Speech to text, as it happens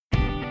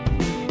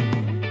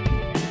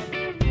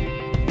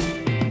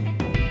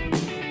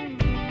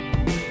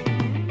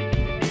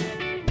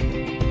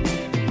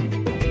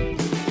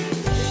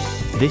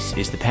This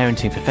is the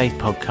Parenting for Faith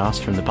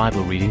podcast from the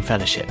Bible Reading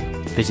Fellowship.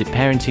 Visit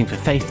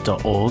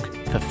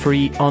parentingforfaith.org for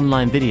free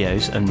online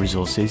videos and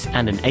resources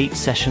and an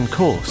 8-session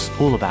course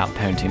all about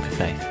parenting for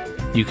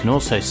faith. You can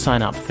also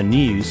sign up for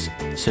news,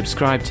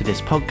 subscribe to this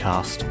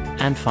podcast,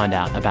 and find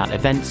out about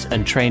events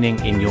and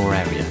training in your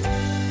area.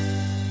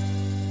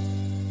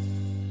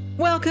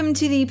 Welcome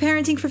to the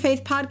Parenting for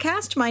Faith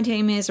podcast. My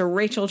name is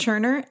Rachel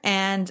Turner,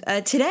 and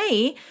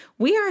today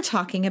we are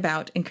talking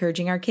about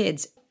encouraging our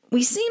kids.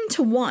 We seem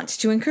to want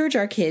to encourage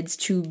our kids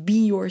to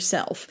be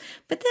yourself,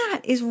 but that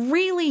is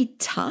really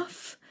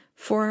tough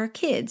for our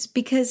kids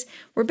because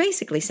we're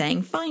basically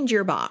saying, find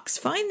your box,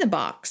 find the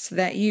box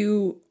that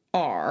you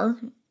are,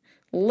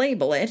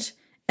 label it,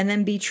 and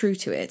then be true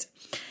to it.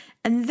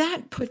 And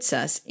that puts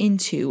us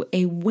into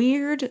a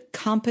weird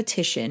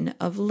competition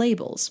of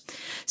labels.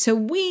 So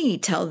we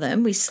tell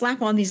them, we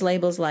slap on these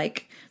labels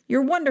like,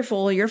 you're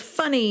wonderful, you're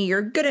funny,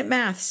 you're good at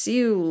maths,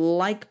 you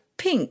like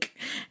pink.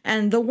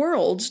 And the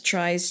world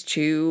tries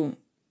to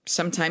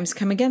sometimes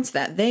come against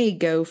that. They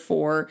go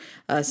for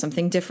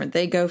something different.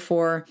 They go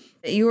for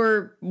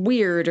you're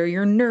weird or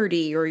you're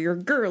nerdy or you're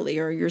girly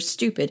or you're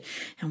stupid.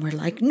 And we're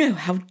like, no,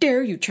 how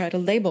dare you try to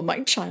label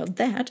my child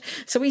that?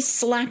 So we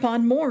slap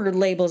on more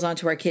labels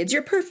onto our kids.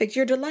 You're perfect.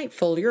 You're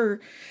delightful.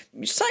 You're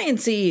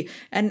sciencey.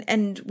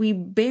 And we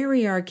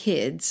bury our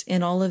kids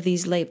in all of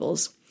these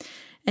labels.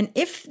 And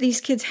if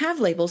these kids have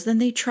labels, then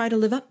they try to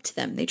live up to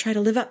them. They try to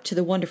live up to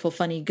the wonderful,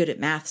 funny, good at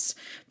maths,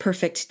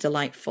 perfect,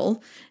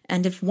 delightful.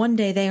 And if one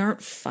day they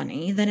aren't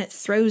funny, then it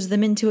throws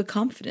them into a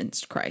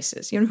confidence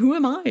crisis. You know, who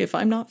am I if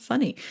I'm not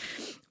funny?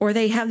 Or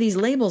they have these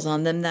labels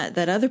on them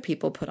that other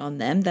people put on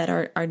them that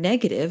are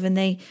negative, and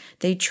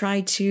they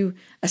try to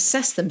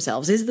assess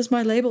themselves. Is this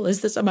my label?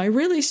 Am I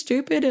really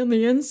stupid on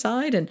the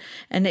inside?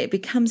 And it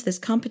becomes this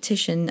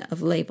competition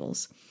of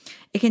labels.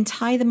 It can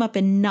tie them up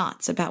in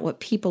knots about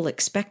what people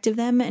expect of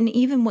them and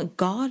even what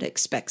God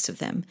expects of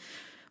them.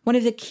 One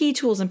of the key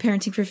tools in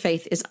Parenting for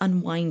Faith is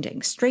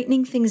unwinding,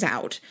 straightening things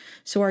out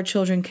so our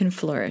children can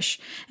flourish.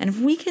 And if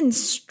we can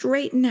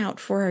straighten out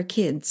for our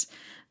kids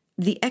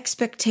the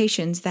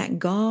expectations that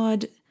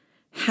God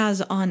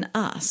has on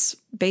us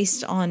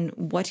based on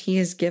what He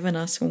has given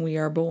us when we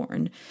are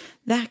born,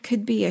 that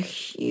could be a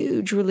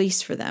huge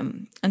release for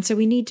them. And so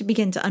we need to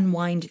begin to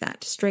unwind that,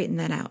 to straighten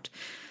that out.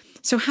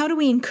 So how do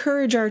we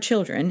encourage our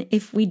children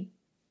if we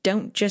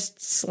don't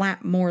just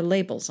slap more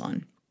labels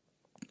on?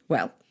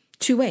 Well,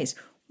 2 ways.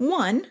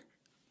 1,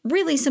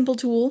 really simple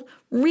tool,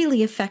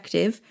 really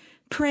effective,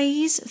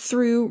 praise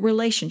through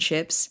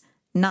relationships,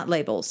 not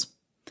labels.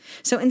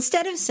 So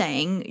instead of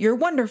saying, you're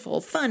wonderful,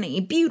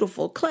 funny,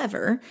 beautiful,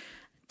 clever,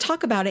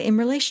 talk about it in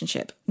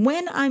relationship.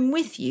 When I'm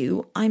with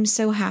you, I'm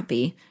so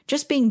happy.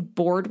 Just being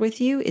bored with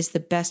you is the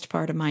best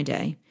part of my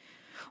day.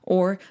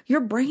 Or,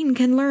 your brain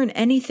can learn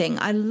anything.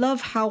 I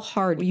love how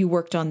hard you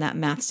worked on that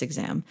maths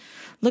exam.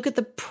 Look at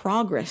the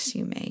progress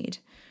you made.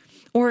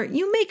 Or,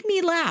 you make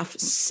me laugh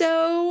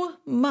so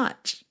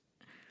much.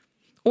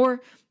 Or,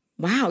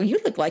 wow, you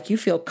look like you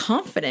feel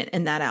confident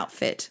in that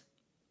outfit.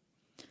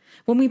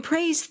 When we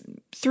praise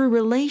through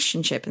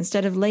relationship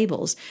instead of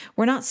labels,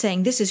 we're not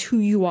saying this is who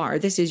you are,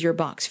 this is your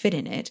box, fit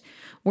in it.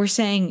 We're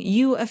saying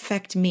you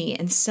affect me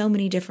in so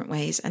many different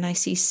ways, and I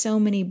see so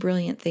many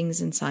brilliant things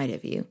inside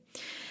of you.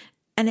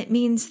 And it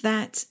means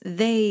that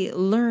they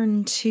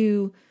learn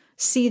to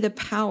see the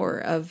power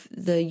of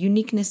the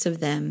uniqueness of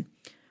them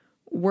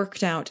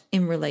worked out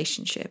in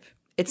relationship.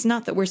 It's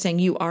not that we're saying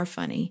you are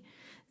funny.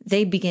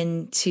 They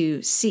begin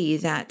to see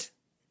that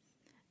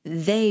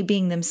they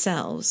being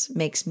themselves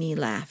makes me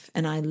laugh.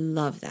 And I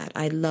love that.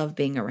 I love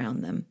being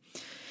around them.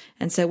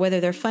 And so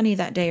whether they're funny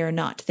that day or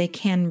not, they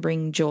can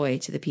bring joy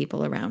to the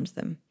people around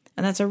them.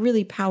 And that's a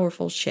really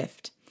powerful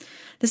shift.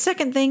 The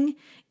second thing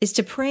is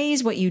to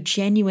praise what you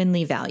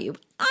genuinely value.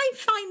 I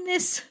find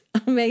this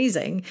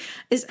amazing,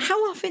 is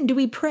how often do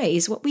we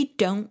praise what we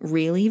don't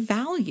really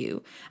value?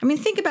 I mean,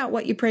 think about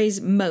what you praise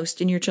most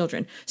in your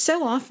children.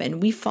 So often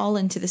we fall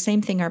into the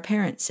same thing our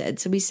parents said.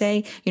 So we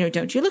say,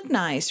 don't you look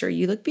nice, or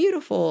you look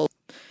beautiful.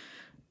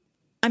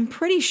 I'm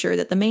pretty sure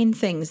that the main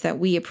things that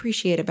we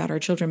appreciate about our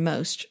children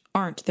most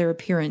aren't their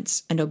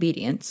appearance and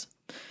obedience.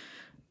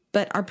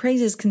 But our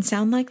praises can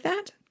sound like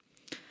that.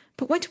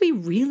 But what do we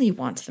really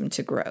want them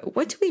to grow?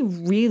 What do we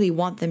really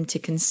want them to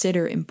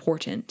consider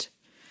important?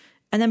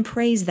 And then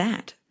praise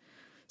that.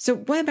 So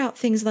what about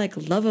things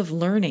like love of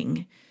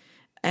learning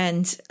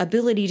and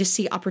ability to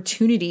see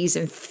opportunities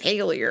and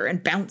failure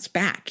and bounce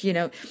back?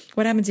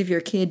 What happens if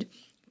your kid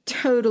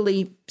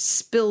totally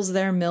spills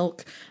their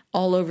milk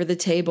all over the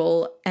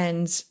table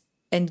and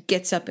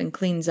gets up and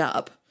cleans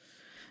up?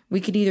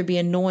 We could either be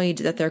annoyed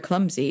that they're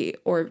clumsy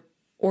or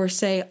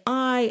say,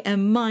 I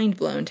am mind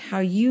blown how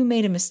you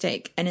made a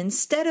mistake. And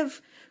instead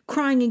of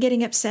crying and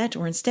getting upset,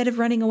 or instead of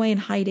running away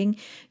and hiding,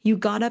 you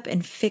got up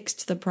and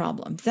fixed the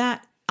problem.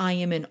 That I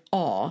am in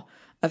awe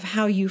of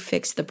how you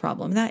fixed the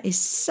problem. That is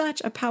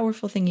such a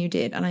powerful thing you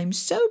did. And I'm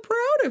so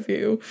proud of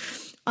you.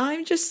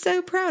 I'm just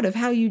so proud of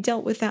how you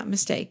dealt with that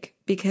mistake,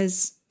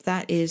 because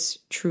that is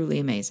truly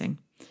amazing.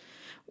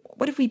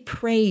 What if we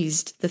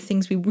praised the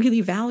things we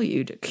really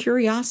valued?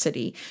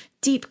 Curiosity,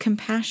 deep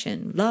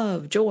compassion,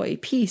 love, joy,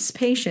 peace,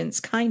 patience,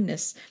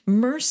 kindness,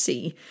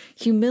 mercy,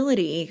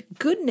 humility,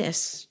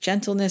 goodness,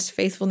 gentleness,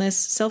 faithfulness,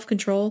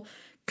 self-control,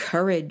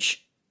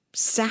 courage,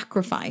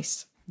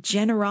 sacrifice,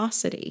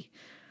 generosity,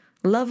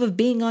 love of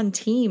being on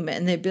team,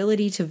 and the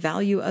ability to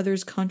value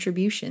others'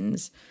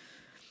 contributions.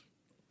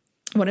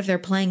 What if they're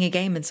playing a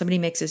game and somebody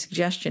makes a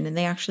suggestion and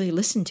they actually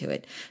listen to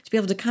it? To be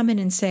able to come in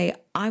and say,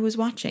 I was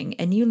watching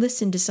and you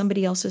listened to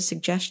somebody else's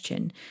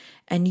suggestion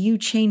and you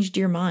changed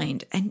your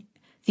mind. And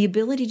the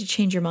ability to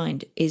change your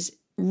mind is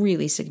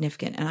really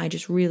significant. And I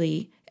just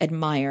really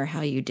admire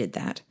how you did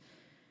that.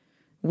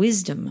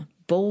 Wisdom,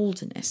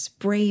 boldness,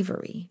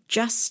 bravery,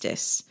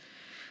 justice,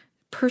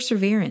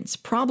 perseverance,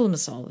 problem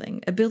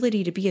solving,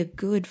 ability to be a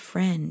good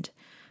friend,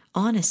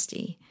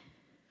 honesty.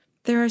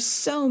 There are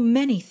so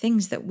many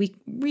things that we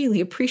really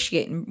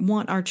appreciate and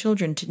want our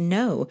children to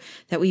know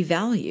that we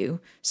value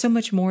so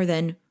much more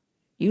than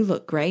you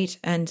look great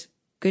and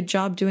good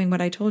job doing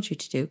what I told you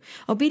to do.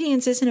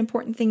 Obedience is an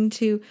important thing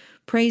to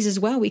praise as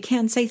well. We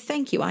can say,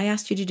 thank you. I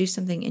asked you to do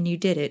something and you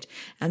did it.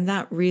 And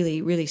that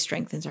really, really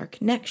strengthens our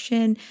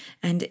connection.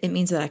 And it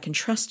means that I can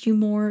trust you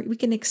more. We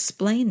can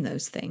explain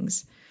those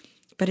things,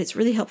 but it's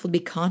really helpful to be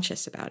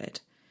conscious about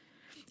it.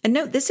 And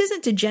note, this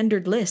isn't a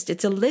gendered list.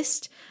 It's a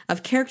list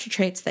of character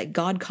traits that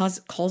God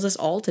calls us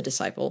all to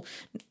disciple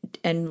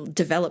and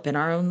develop in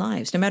our own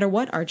lives, no matter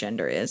what our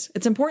gender is.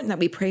 It's important that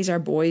we praise our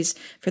boys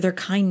for their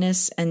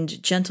kindness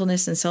and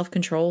gentleness and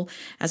self-control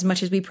as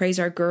much as we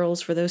praise our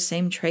girls for those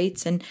same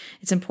traits. And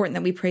it's important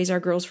that we praise our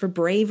girls for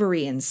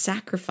bravery and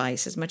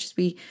sacrifice as much as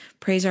we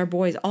praise our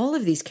boys. All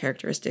of these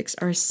characteristics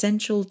are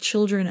essential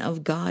children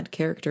of God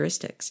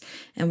characteristics,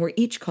 and we're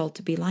each called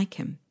to be like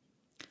him.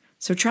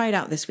 So try it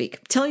out this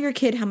week. Tell your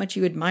kid how much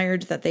you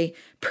admired that they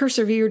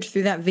persevered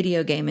through that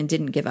video game and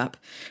didn't give up.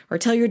 Or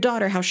tell your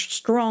daughter how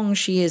strong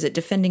she is at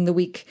defending the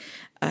weak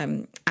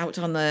out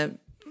on the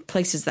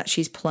places that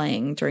she's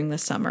playing during the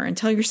summer. And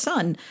tell your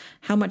son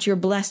how much you're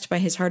blessed by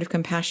his heart of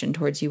compassion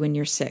towards you when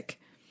you're sick.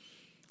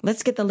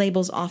 Let's get the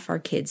labels off our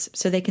kids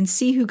so they can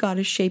see who God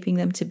is shaping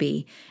them to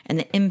be and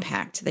the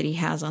impact that he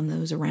has on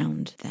those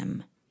around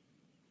them.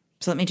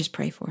 So let me just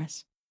pray for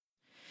us.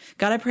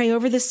 God, I pray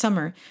over this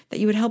summer that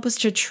you would help us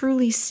to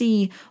truly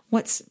see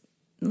what's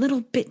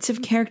little bits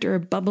of character are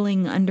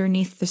bubbling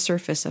underneath the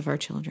surface of our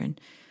children.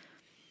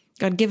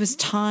 God, give us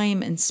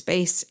time and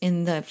space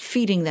in the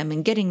feeding them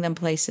and getting them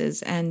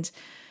places and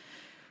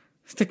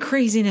the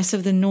craziness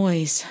of the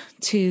noise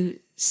to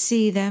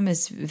see them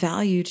as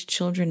valued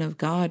children of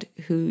God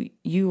who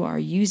you are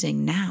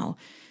using now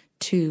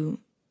to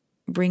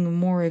bring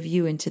more of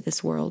you into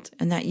this world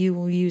and that you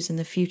will use in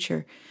the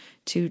future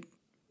to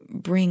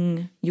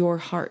bring your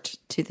heart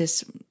to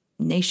this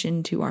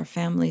nation, to our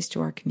families, to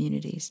our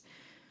communities.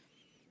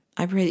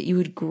 I pray that you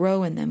would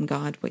grow in them,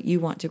 God, what you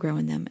want to grow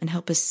in them, and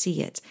help us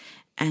see it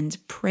and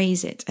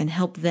praise it and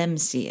help them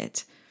see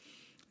it,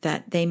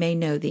 that they may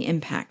know the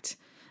impact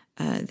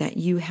that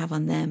you have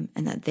on them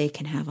and that they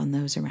can have on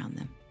those around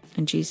them.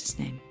 In Jesus'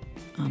 name,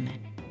 amen.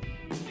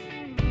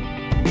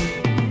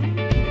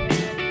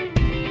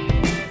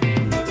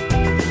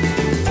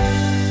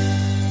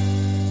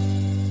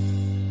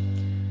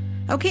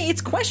 Okay,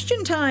 it's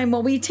question time.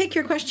 Well, we take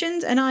your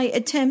questions and I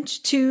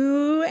attempt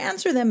to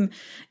answer them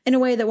in a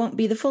way that won't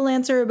be the full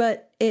answer,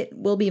 but it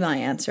will be my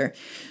answer.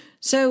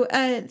 So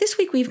this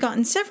week we've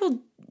gotten several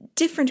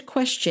different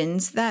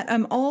questions that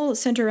all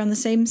center around the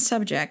same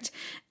subject.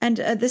 And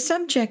the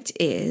subject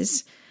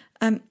is,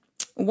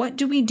 what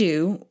do we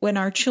do when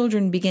our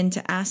children begin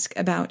to ask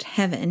about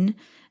heaven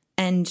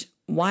and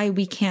why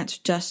we can't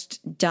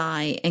just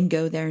die and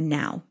go there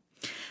now?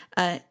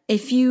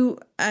 If you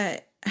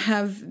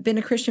have been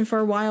a Christian for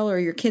a while or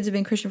your kids have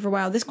been Christian for a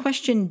while, this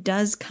question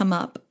does come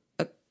up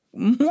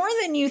more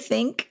than you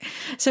think.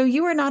 So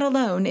you are not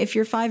alone if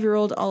your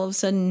 5-year-old all of a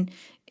sudden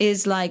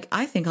is like,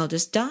 I think I'll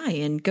just die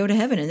and go to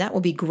heaven and that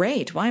will be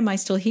great. Why am I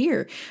still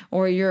here?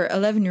 Or your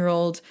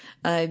 11-year-old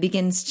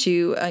begins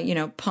to,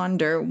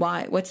 ponder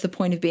what's the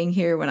point of being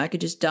here when I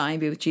could just die and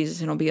be with Jesus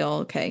and it'll be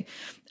all okay.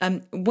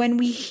 When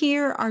we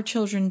hear our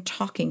children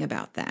talking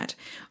about that,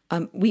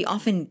 we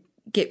often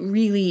get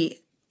really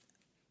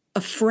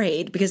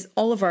afraid because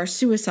all of our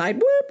suicide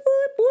whoop,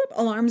 whoop, whoop,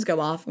 alarms go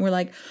off and we're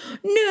like,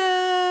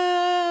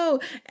 no.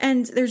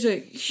 And there's a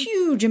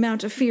huge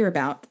amount of fear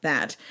about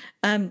that.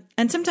 And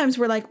sometimes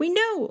we're like, we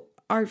know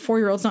our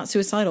 4-year-old's not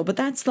suicidal, but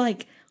that's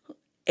like,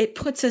 it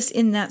puts us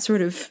in that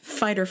sort of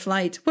fight or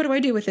flight. What do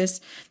I do with this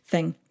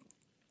thing?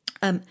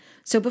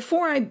 So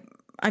before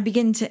I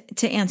begin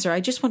to answer, I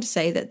just want to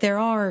say that there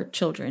are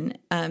children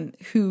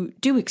who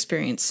do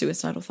experience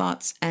suicidal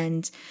thoughts,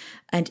 and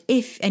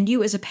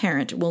you as a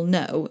parent will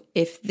know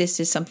if this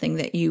is something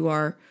that you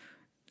are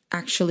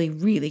actually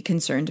really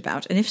concerned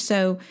about. And if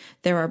so,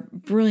 there are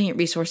brilliant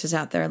resources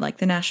out there like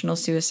the National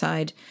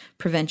Suicide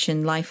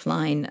Prevention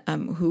Lifeline,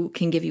 who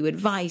can give you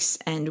advice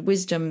and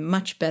wisdom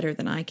much better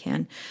than I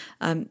can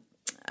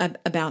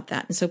about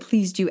that. And so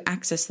please do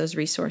access those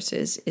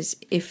resources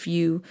if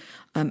you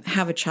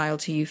have a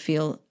child who you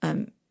feel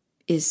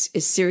is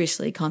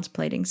seriously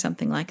contemplating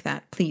something like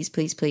that, please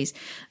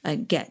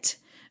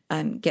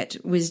get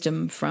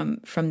wisdom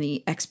from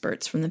the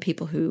experts, from the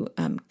people who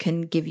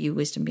can give you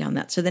wisdom beyond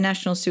that. So the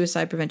National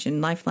Suicide Prevention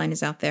Lifeline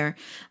is out there.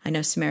 I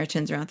know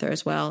Samaritans are out there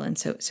as well, and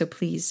so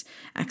please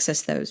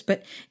access those.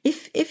 But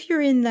if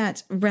you're in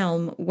that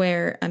realm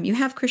where you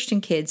have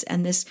Christian kids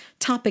and this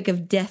topic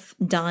of death,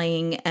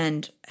 dying,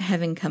 and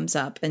heaven comes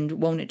up, and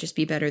won't it just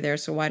be better there?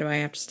 So why do I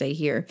have to stay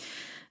here?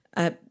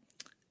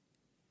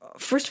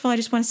 First of all, I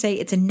just want to say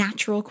it's a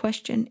natural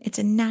question. It's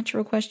a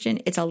natural question.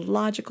 It's a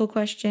logical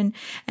question.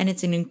 And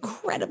it's an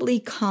incredibly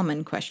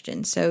common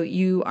question. So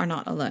you are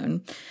not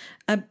alone.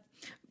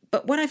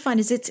 But what I find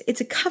is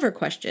it's a cover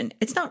question.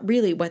 It's not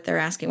really what they're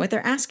asking. What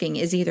they're asking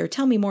is either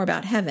tell me more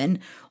about heaven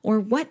or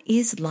what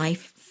is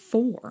life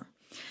for?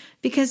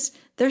 Because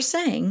they're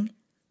saying,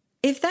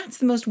 if that's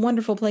the most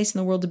wonderful place in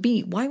the world to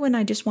be, why wouldn't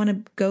I just want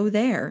to go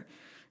there?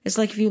 It's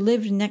like if you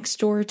lived next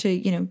door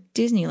to,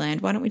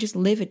 Disneyland, why don't we just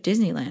live at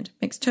Disneyland?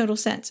 Makes total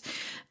sense.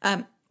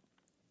 And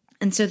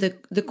so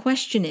the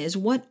question is,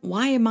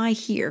 why am I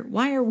here?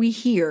 Why are we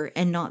here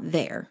and not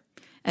there?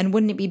 And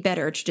wouldn't it be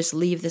better to just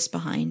leave this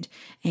behind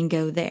and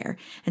go there?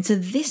 And so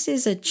this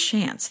is a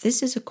chance.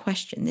 This is a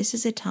question. This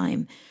is a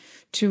time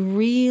to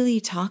really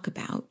talk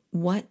about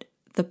what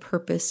the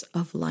purpose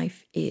of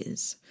life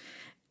is.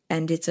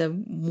 And it's a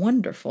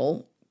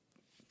wonderful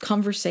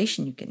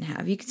conversation you can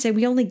have. You can say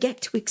we only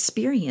get to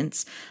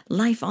experience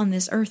life on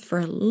this earth for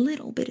a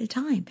little bit of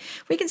time.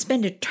 We can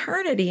spend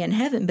eternity in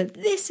heaven, but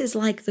this is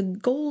like the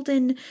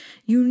golden,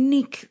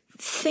 unique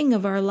thing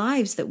of our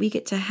lives that we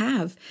get to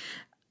have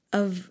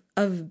of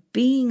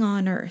being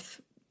on earth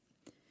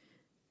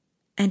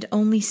and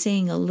only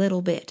seeing a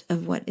little bit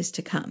of what is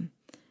to come.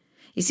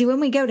 You see, when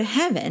we go to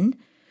heaven,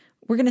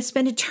 we're going to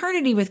spend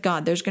eternity with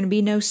God. There's going to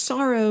be no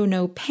sorrow,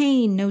 no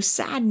pain, no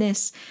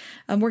sadness.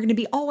 We're going to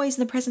be always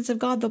in the presence of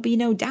God. There'll be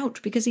no doubt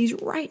because he's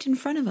right in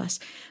front of us.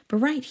 But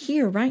right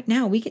here, right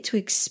now, we get to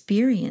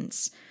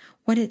experience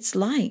what it's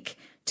like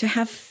to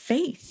have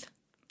faith,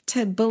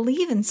 to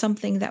believe in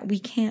something that we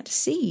can't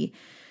see,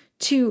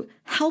 to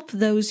help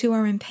those who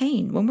are in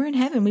pain. When we're in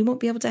heaven, we won't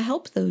be able to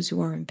help those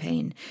who are in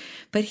pain.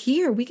 But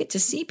here, we get to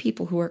see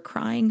people who are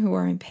crying, who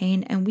are in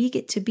pain, and we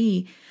get to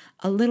be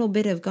a little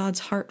bit of God's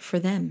heart for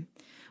them.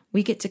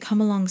 We get to come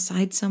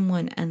alongside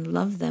someone and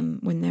love them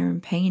when they're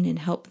in pain and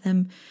help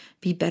them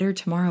be better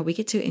tomorrow. We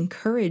get to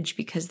encourage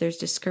because there's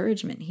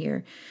discouragement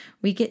here.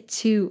 We get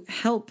to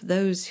help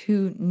those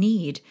who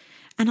need.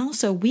 And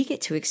also we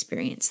get to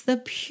experience the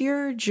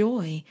pure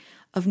joy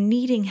of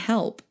needing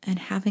help and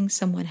having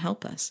someone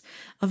help us,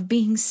 of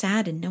being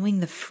sad and knowing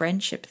the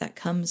friendship that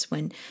comes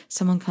when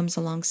someone comes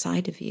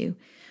alongside of you.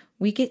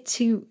 We get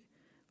to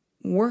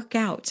work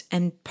out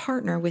and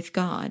partner with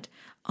God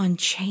on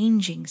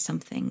changing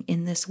something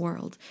in this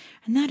world.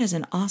 And that is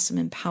an awesome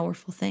and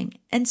powerful thing.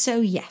 And so,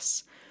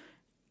 yes,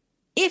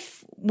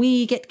 if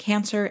we get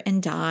cancer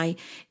and die,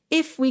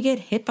 if we get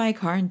hit by a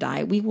car and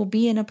die, we will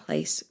be in a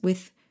place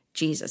with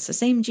Jesus, the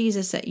same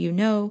Jesus that you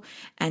know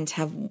and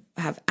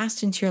have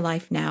asked into your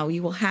life now,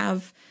 you will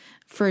have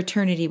for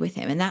eternity with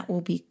him. And that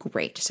will be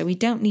great. So we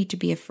don't need to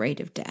be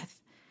afraid of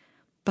death.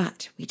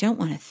 But we don't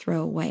want to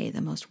throw away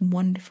the most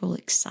wonderful,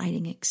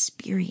 exciting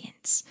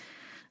experience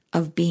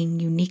of being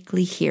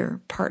uniquely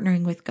here,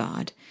 partnering with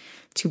God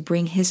to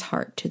bring his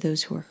heart to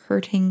those who are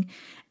hurting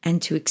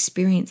and to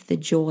experience the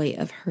joy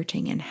of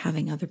hurting and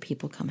having other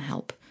people come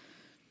help.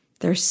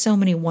 There are so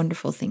many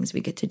wonderful things we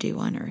get to do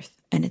on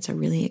earth, and it's a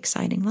really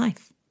exciting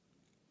life.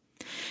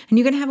 And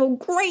you can have a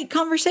great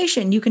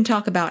conversation. You can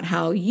talk about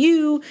how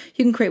you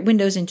can create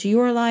windows into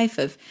your life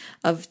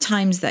of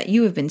times that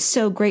you have been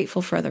so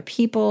grateful for other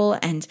people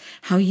and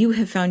how you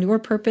have found your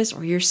purpose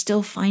or you're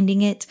still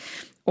finding it,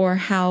 or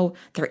how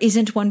there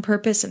isn't one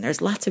purpose and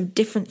there's lots of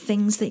different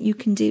things that you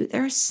can do.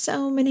 There are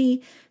so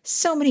many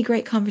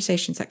great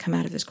conversations that come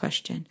out of this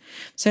question.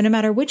 So no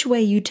matter which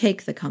way you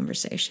take the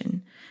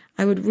conversation,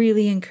 I would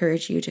really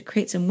encourage you to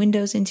create some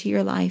windows into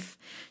your life,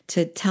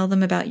 to tell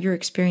them about your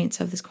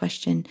experience of this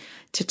question,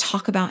 to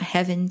talk about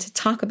heaven, to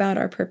talk about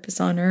our purpose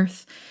on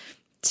earth,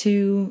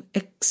 to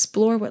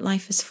explore what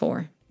life is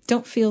for.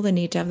 Don't feel the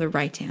need to have the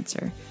right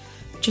answer.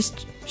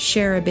 Just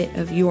share a bit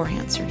of your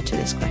answer to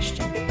this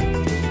question.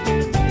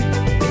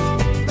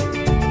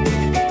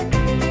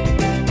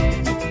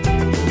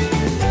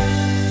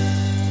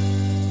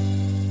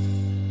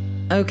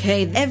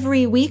 Okay,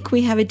 every week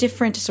we have a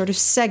different sort of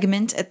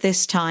segment at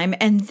this time,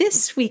 and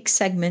this week's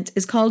segment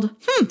is called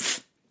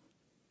Humph,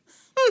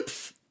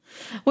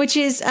 which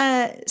is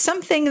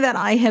something that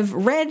I have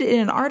read in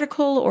an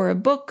article or a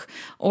book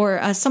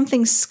or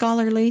something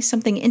scholarly,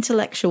 something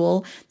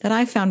intellectual that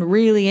I found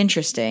really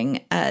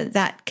interesting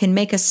that can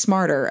make us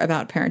smarter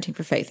about parenting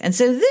for faith. And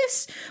so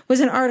this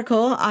was an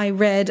article I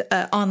read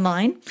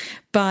online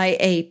by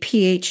a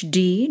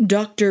PhD,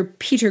 Dr.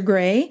 Peter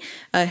Gray,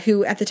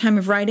 who at the time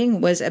of writing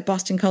was at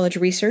Boston College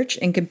Research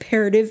in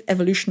Comparative,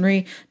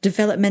 Evolutionary,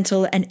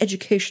 Developmental, and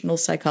Educational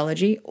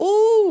Psychology.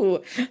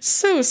 Ooh,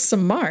 so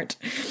smart.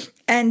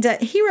 And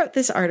he wrote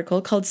this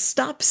article called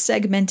Stop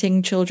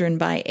Segmenting Children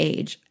by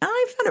Age. And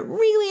I found it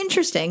really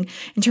interesting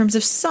in terms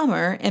of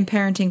summer and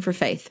parenting for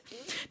faith.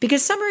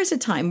 Because summer is a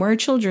time where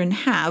children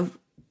have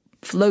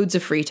loads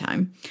of free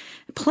time,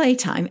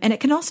 playtime, and it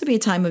can also be a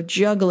time of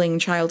juggling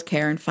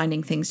childcare and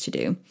finding things to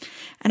do.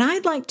 And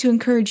I'd like to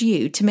encourage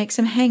you to make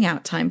some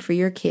hangout time for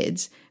your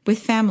kids with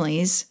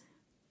families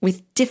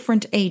with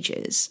different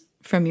ages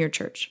from your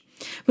church.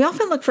 We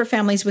often look for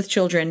families with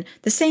children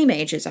the same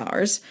age as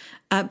ours,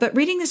 but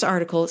reading this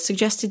article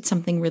suggested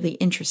something really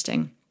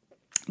interesting.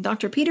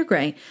 Dr. Peter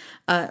Gray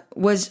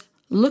was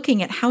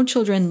looking at how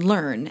children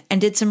learn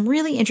and did some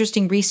really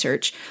interesting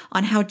research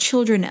on how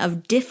children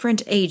of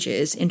different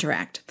ages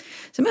interact.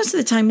 So most of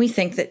the time we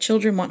think that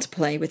children want to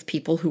play with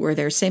people who are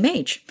their same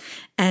age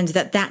and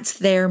that that's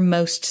their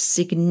most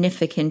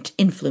significant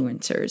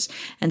influencers.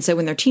 And so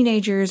when they're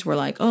teenagers, we're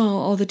like, oh,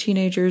 all the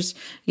teenagers,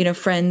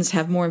 friends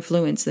have more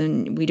influence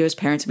than we do as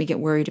parents, and we get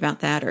worried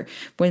about that. Or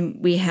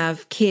when we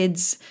have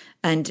kids,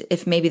 and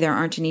if maybe there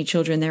aren't any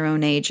children their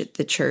own age at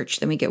the church,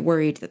 then we get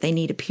worried that they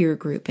need a peer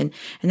group. And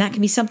that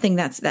can be something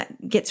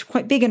that gets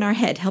quite big in our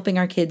head, helping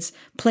our kids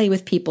play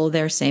with people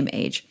their same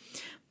age.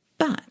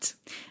 But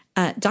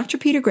Dr.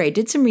 Peter Gray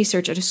did some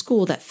research at a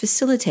school that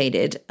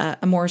facilitated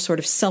a more sort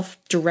of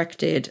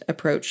self-directed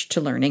approach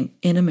to learning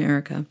in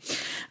America,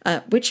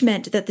 which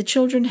meant that the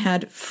children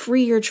had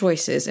freer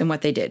choices in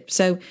what they did.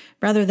 So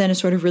rather than a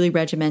sort of really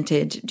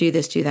regimented, do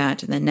this, do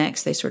that, and then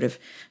next, they sort of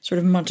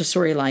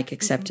Montessori-like,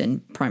 except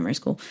in primary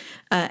school.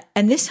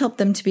 And this helped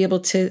them to be able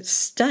to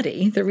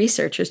study, the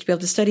researchers, to be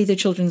able to study their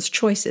children's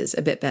choices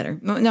a bit better.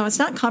 No, it's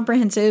not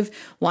comprehensive,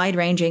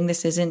 wide-ranging.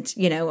 This isn't,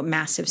 a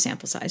massive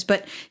sample size,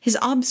 but his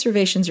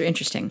observations are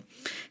interesting.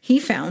 He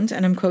found,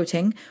 and I'm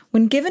quoting,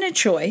 when given a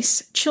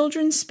choice,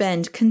 children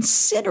spend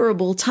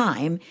considerable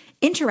time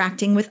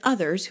interacting with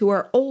others who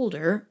are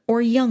older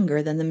or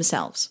younger than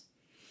themselves.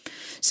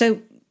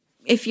 So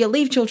if you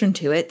leave children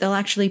to it, they'll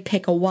actually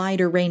pick a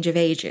wider range of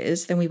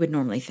ages than we would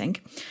normally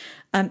think.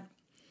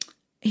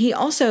 He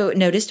also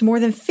noticed more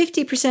than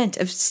 50%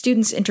 of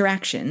students'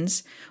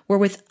 interactions were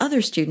with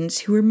other students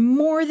who were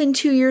more than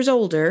 2 years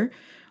older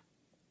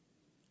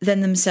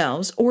than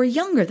themselves or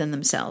younger than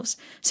themselves.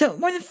 So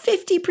more than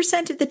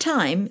 50% of the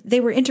time,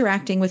 they were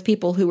interacting with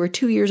people who were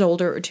 2 years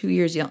older or 2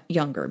 years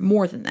younger,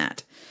 more than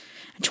that.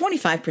 And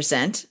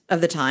 25%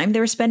 of the time, they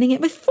were spending it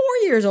with 4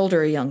 years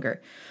older or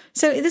younger.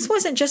 So this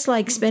wasn't just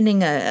like spending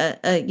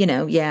the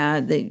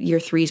year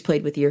threes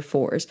played with year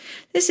fours.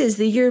 This is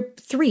the year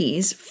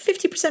threes,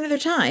 50% of their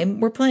time,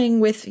 were playing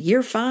with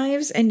year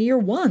fives and year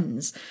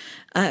ones.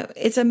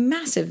 It's a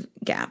massive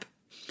gap.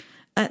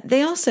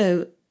 They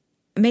also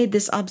made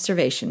this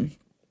observation.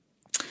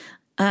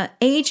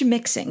 Age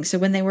mixing, so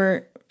when they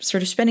were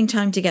sort of spending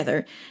time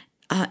together,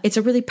 it's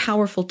a really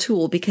powerful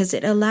tool because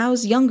it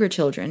allows younger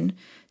children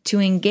to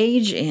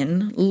engage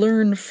in,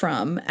 learn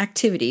from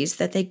activities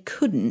that they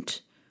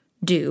couldn't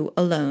do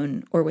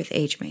alone or with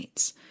age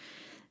mates.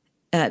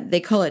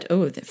 They call it,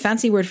 the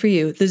fancy word for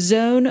you, the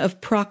zone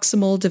of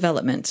proximal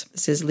development.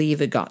 This is Lee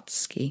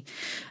Vygotsky.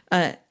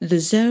 The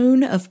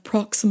zone of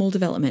proximal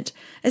development.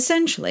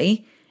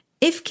 Essentially,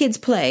 if kids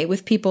play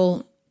with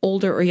people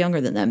older or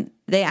younger than them,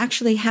 they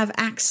actually have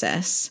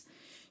access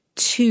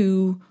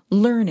to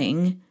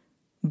learning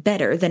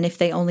better than if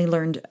they only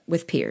learned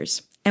with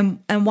peers. And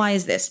why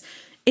is this?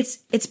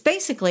 It's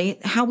basically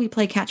how we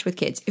play catch with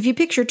kids. If you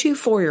picture 2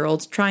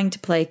 4-year-olds trying to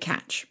play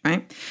catch,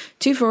 right?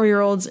 2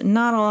 4-year-olds,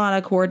 not a lot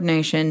of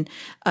coordination,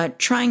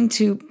 trying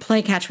to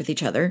play catch with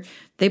each other.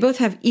 They both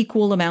have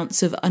equal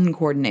amounts of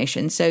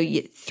uncoordination. So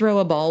you throw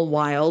a ball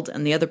wild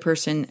and the other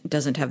person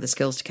doesn't have the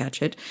skills to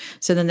catch it.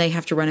 So then they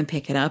have to run and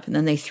pick it up, and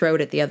then they throw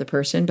it at the other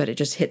person, but it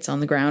just hits on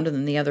the ground, and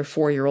then the other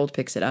 4-year-old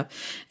picks it up.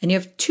 And you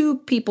have 2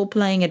 people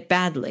playing it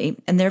badly,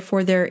 and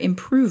therefore their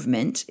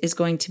improvement is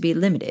going to be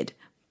limited.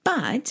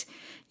 But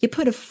you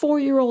put a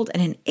 4-year-old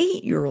and an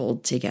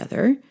 8-year-old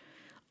together,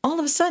 all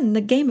of a sudden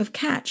the game of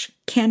catch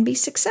can be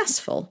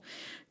successful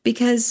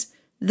because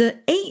the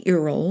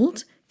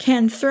 8-year-old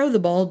can throw the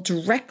ball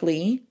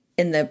directly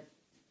in the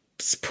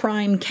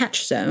prime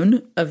catch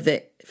zone of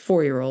the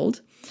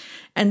 4-year-old,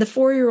 and the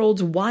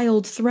 4-year-old's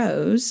wild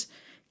throws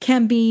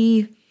can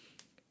be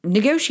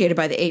negotiated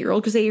by the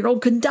 8-year-old because the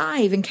 8-year-old can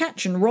dive and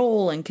catch and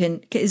roll and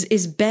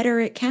is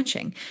better at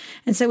catching.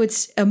 And so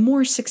it's a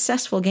more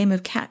successful game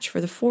of catch for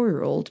the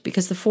 4-year-old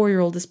because the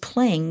 4-year-old is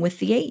playing with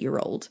the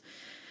 8-year-old.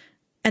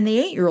 And the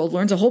 8-year-old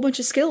learns a whole bunch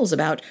of skills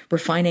about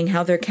refining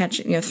how they're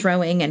catching,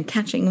 throwing and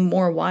catching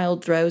more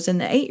wild throws. And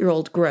the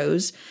 8-year-old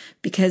grows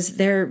because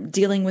they're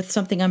dealing with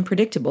something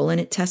unpredictable and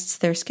it tests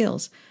their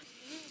skills.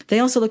 They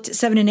also looked at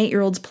 7 and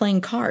 8-year-olds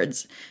playing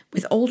cards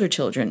with older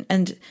children,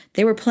 and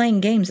they were playing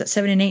games that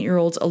 7 and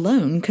 8-year-olds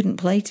alone couldn't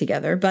play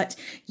together. But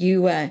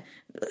you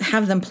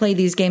have them play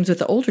these games with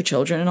the older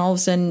children, and all of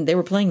a sudden they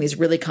were playing these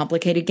really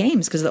complicated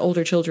games because the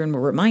older children were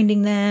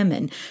reminding them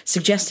and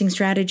suggesting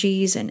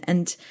strategies,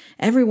 and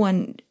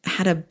everyone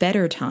had a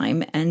better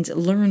time and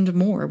learned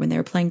more when they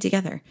were playing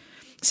together.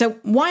 So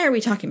why are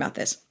we talking about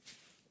this?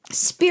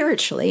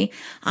 Spiritually,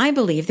 I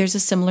believe there's a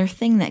similar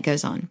thing that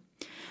goes on.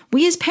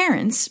 We as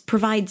parents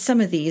provide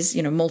some of these,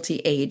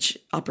 multi-age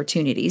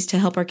opportunities to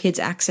help our kids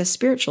access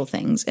spiritual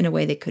things in a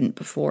way they couldn't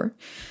before.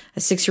 A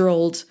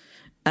 6-year-old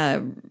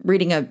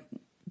reading a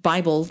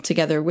Bible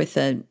together with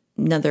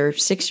another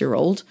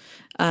 6-year-old,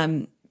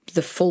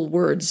 the full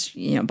words,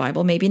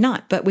 Bible, maybe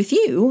not. But with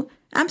you,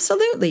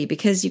 absolutely,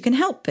 because you can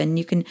help and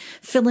you can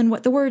fill in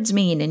what the words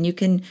mean and you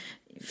can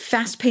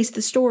fast pace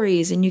the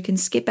stories and you can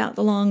skip out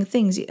the long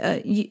things.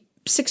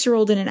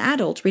 6-year-old and an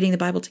adult reading the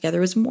Bible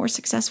together is more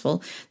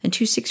successful than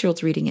 2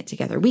 6-year-olds reading it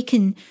together. We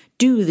can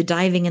do the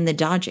diving and the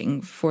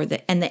dodging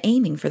and the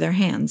aiming for their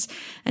hands,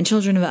 and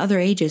children of other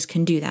ages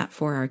can do that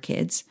for our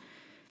kids.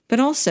 But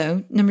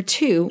also, number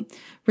 2,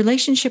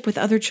 relationship with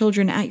other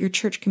children at your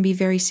church can be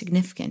very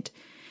significant.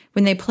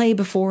 When they play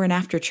before and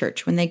after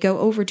church, when they go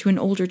over to an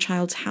older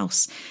child's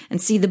house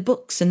and see the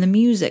books and the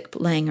music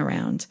laying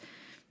around.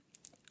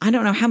 I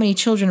don't know how many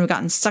children have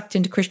gotten sucked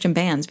into Christian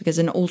bands because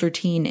an older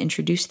teen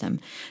introduced them.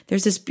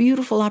 There's this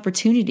beautiful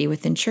opportunity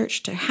within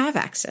church to have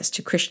access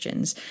to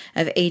Christians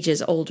of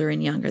ages older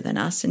and younger than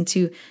us and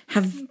to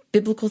have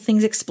biblical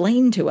things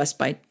explained to us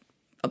by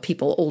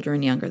people older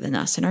and younger than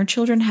us. And our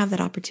children have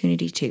that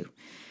opportunity too.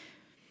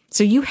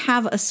 So you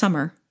have a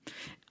summer.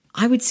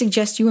 I would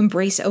suggest you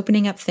embrace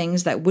opening up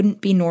things that wouldn't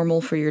be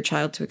normal for your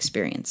child to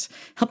experience.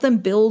 Help them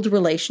build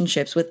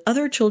relationships with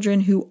other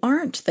children who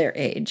aren't their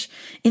age.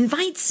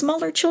 Invite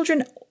smaller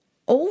children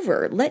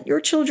over. Let your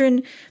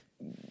children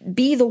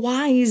be the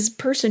wise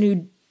person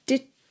who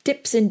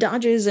dips and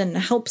dodges and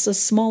helps a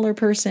smaller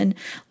person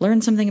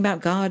learn something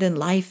about God and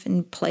life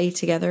and play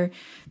together.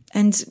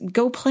 And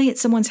go play at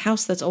someone's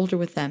house that's older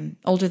than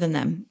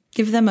them.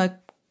 Give them a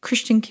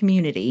Christian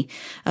community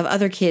of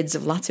other kids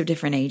of lots of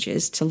different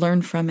ages to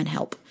learn from and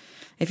help.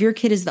 If your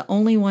kid is the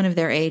only one of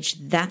their age,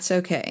 that's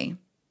okay.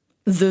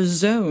 The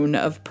zone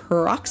of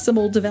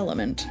proximal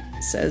development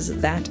says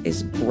that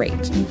is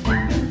great.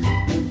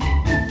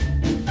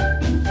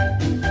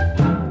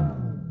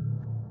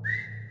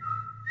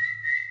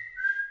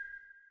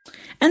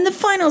 And the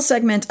final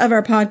segment of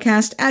our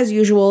podcast, as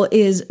usual,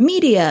 is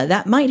media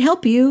that might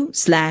help you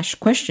 /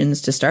 questions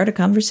to start a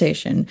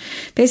conversation.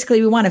 Basically,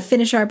 we want to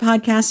finish our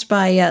podcast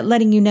by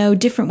letting you know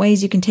different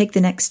ways you can take the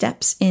next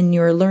steps in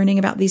your learning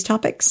about these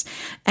topics,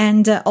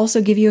 and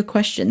also give you a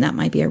question. That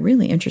might be a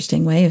really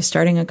interesting way of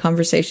starting a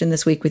conversation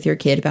this week with your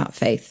kid about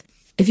faith.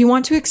 If you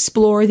want to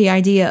explore the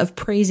idea of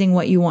praising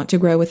what you want to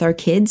grow with our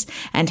kids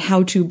and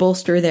how to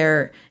bolster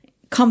their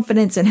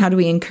confidence and how do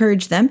we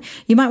encourage them,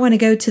 you might want to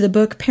go to the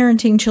book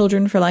Parenting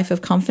Children for Life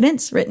of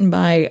Confidence, written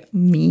by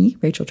me,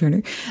 Rachel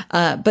Turner.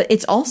 But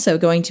it's also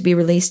going to be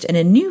released in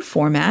a new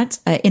format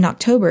in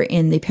October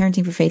in the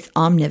Parenting for Faith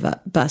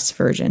Omnibus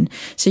version.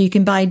 So you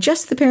can buy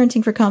just the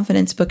Parenting for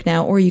Confidence book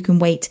now, or you can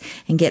wait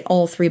and get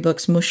all 3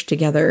 books mushed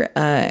together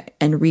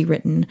and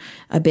rewritten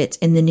a bit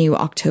in the new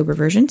October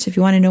version. So if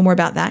you want to know more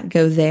about that,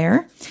 go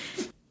there.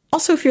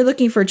 Also, if you're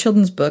looking for a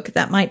children's book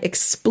that might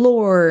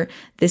explore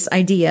this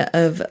idea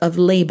of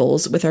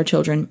labels with our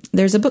children,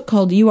 there's a book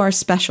called You Are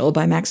Special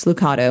by Max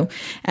Lucado.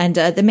 And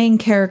the main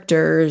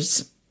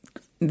character's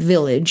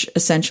village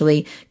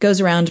essentially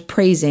goes around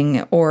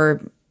praising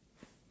or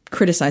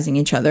criticizing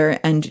each other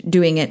and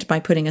doing it by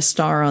putting a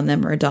star on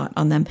them or a dot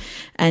on them.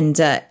 And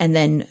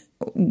then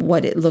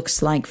what it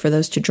looks like for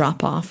those to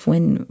drop off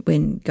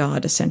when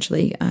God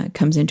essentially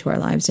comes into our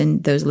lives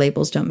and those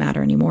labels don't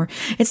matter anymore.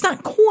 It's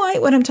not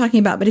quite what I'm talking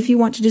about, but if you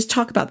want to just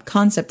talk about the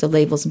concept of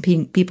labels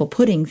and people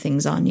putting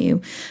things on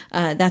you,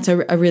 that's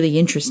a really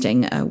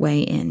interesting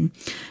way in.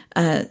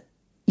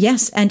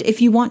 Yes, and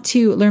if you want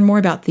to learn more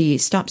about the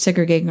Stop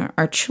Segregating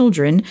Our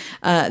Children,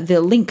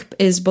 the link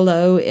is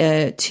below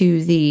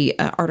to the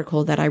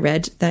article that I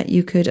read that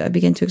you could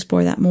begin to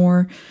explore that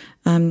more.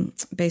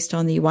 Based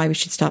on the Why We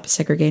Should Stop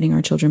Segregating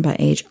Our Children by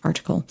Age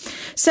article.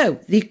 So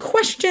the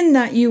question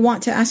that you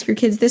want to ask your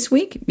kids this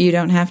week, you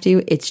don't have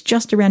to. It's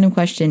just a random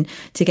question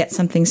to get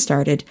something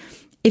started.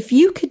 If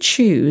you could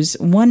choose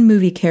one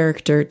movie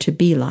character to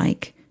be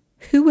like,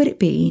 who would it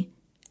be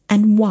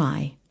and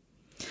why?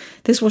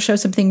 This will show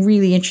something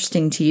really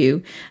interesting to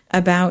you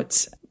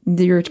about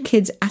your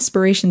kids'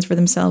 aspirations for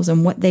themselves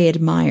and what they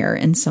admire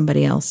in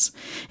somebody else.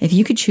 If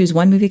you could choose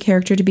one movie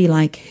character to be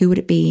like, who would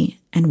it be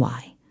and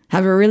why?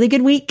 Have a really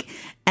good week,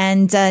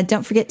 and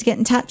don't forget to get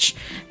in touch.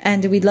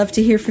 And we'd love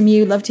to hear from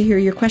you, love to hear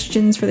your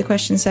questions for the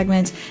question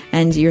segment,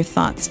 and your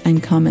thoughts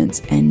and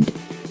comments and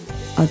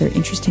other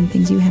interesting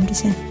things you have to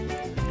say.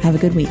 Have a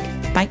good week.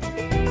 Bye.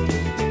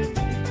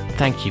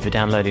 Thank you for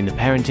downloading the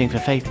Parenting for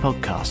Faith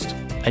podcast.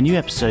 A new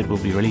episode will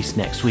be released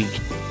next week,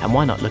 and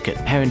why not look at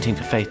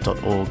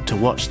parentingforfaith.org to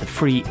watch the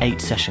free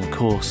 8-session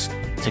course,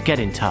 to get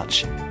in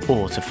touch,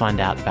 or to find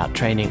out about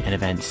training and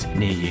events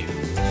near you.